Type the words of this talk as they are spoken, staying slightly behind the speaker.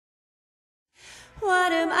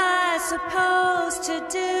What am I supposed to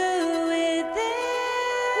do with this?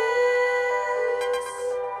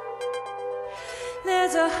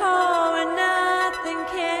 There's a hole where nothing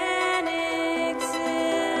can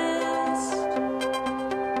exist.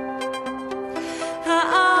 I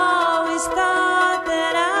always thought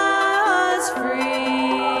that I was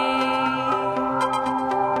free.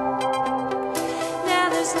 Now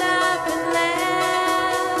there's nothing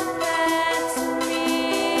left that's me.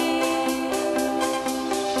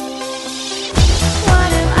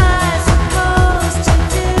 What am I supposed to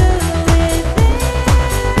do with this?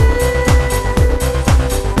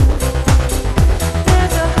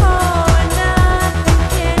 There's a hole where nothing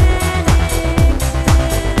can exist.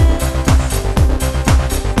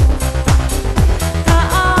 I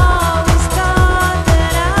always thought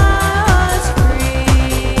that I was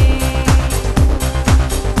free.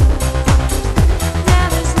 Now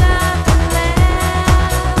there's nothing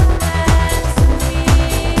left that's me.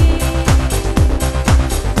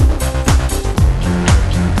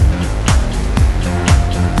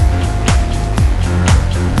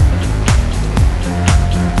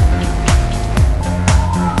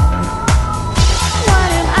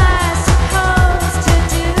 What am I supposed to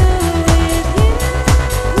do with you?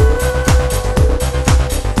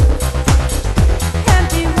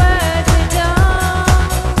 Empty words that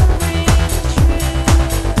don't ring true.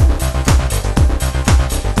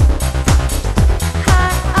 I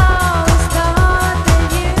always thought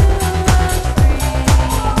that you were free.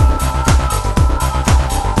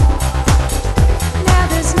 Now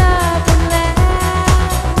there's nothing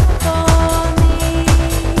left for me.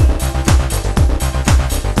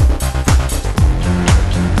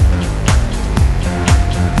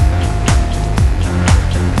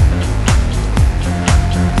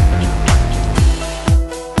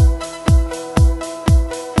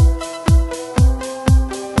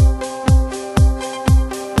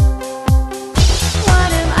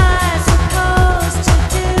 What am I supposed to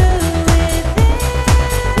do with this?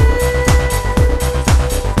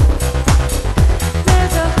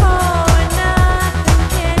 There's a hole where nothing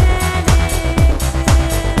can exist.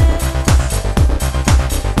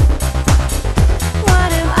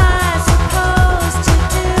 What am I supposed to do with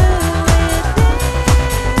this?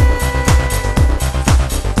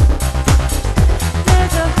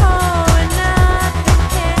 There's a hole where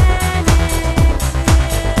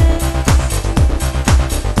nothing can exist.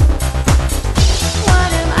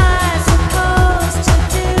 What am I supposed to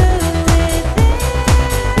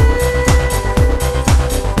do with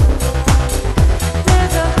this?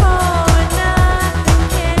 There's a hole where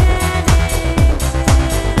nothing can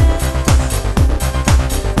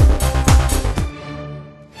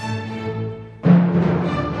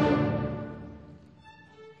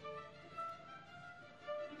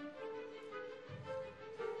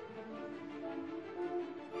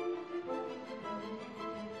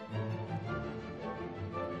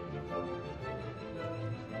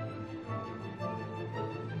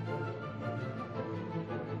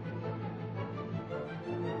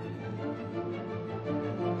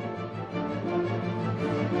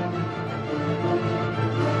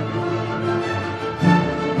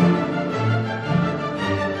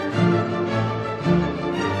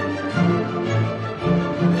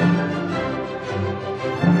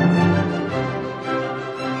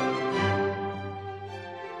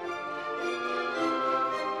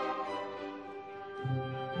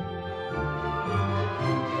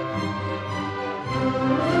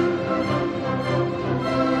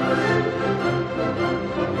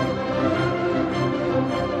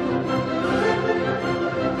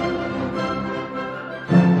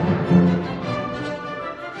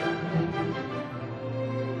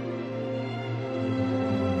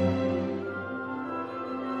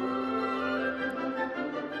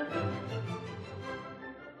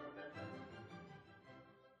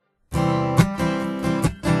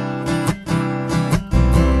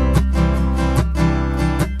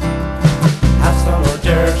Have some hors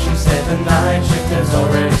d'oeuvres, she said the night shift has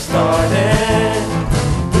already started.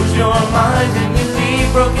 Lose your mind and you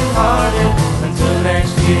leave broken hearted. Until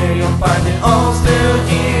next year you'll find it all still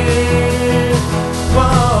here.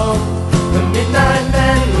 Whoa, the midnight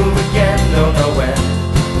men move again, don't know when.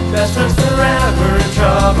 Best friends forever in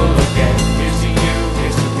trouble again. Here's to you,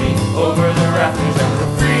 here's to me, over the rafters and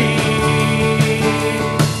we're free.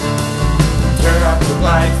 Turn off the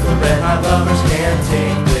lights, the red hot lovers can't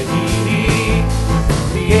take the heat.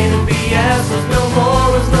 The A to BS was no more,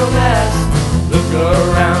 was no less. Look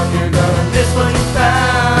around, you're gonna miss what you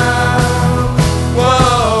found.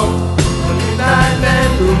 Whoa, the midnight men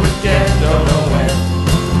who again, don't know when.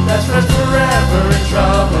 Best friends forever in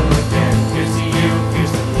trouble again. Here's to you,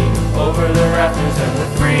 here's to me, over the rafters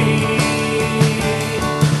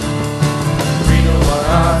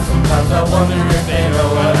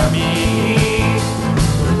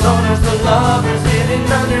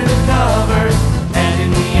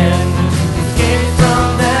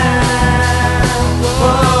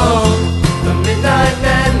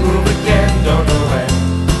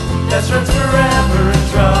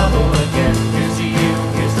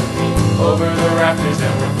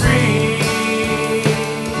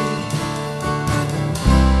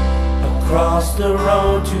the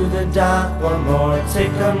road to the dock. One more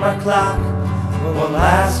tick on my clock, one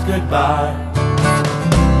last goodbye.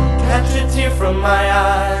 Catch a tear from my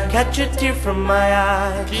eye, catch a tear from my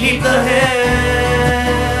eye. Keep the head